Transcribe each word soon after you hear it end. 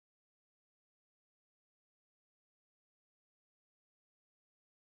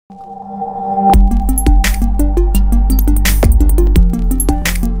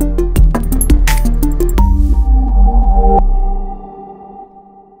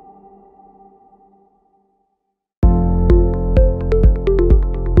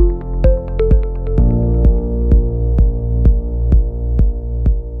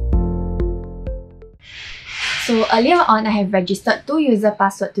earlier on, I have registered 2 user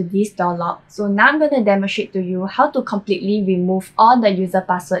passwords to this door lock. So now I'm going to demonstrate to you how to completely remove all the user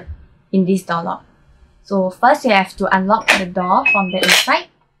password in this door lock. So first you have to unlock the door from the inside.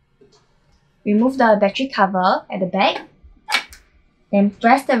 Remove the battery cover at the back. Then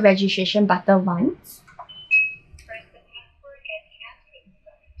press the registration button once. Press the password and the asterisk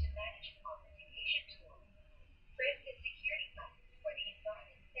button to manage authentication tool. Press the security button for the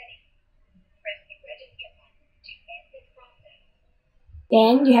environment settings. Press the register button to end this process.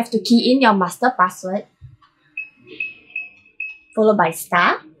 Then you have to key in your master password, followed by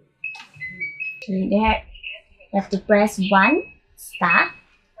star. Okay, there you have to press 1 star.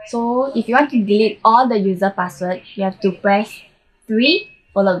 So if you want to delete all the user password, you have to press 3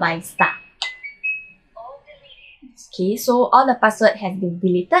 followed by star. Okay, so all the password has been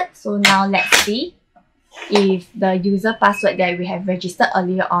deleted. So now let's see if the user password that we have registered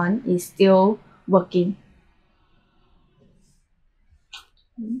earlier on is still working.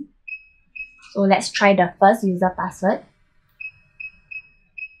 So let's try the first user password.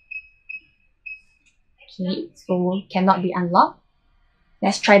 Okay, so cannot be unlocked.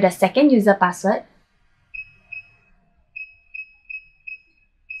 Let's try the second user password.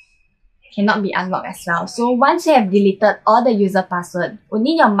 Cannot be unlocked as well. So once you have deleted all the user password,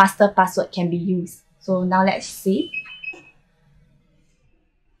 only your master password can be used. So now let's see.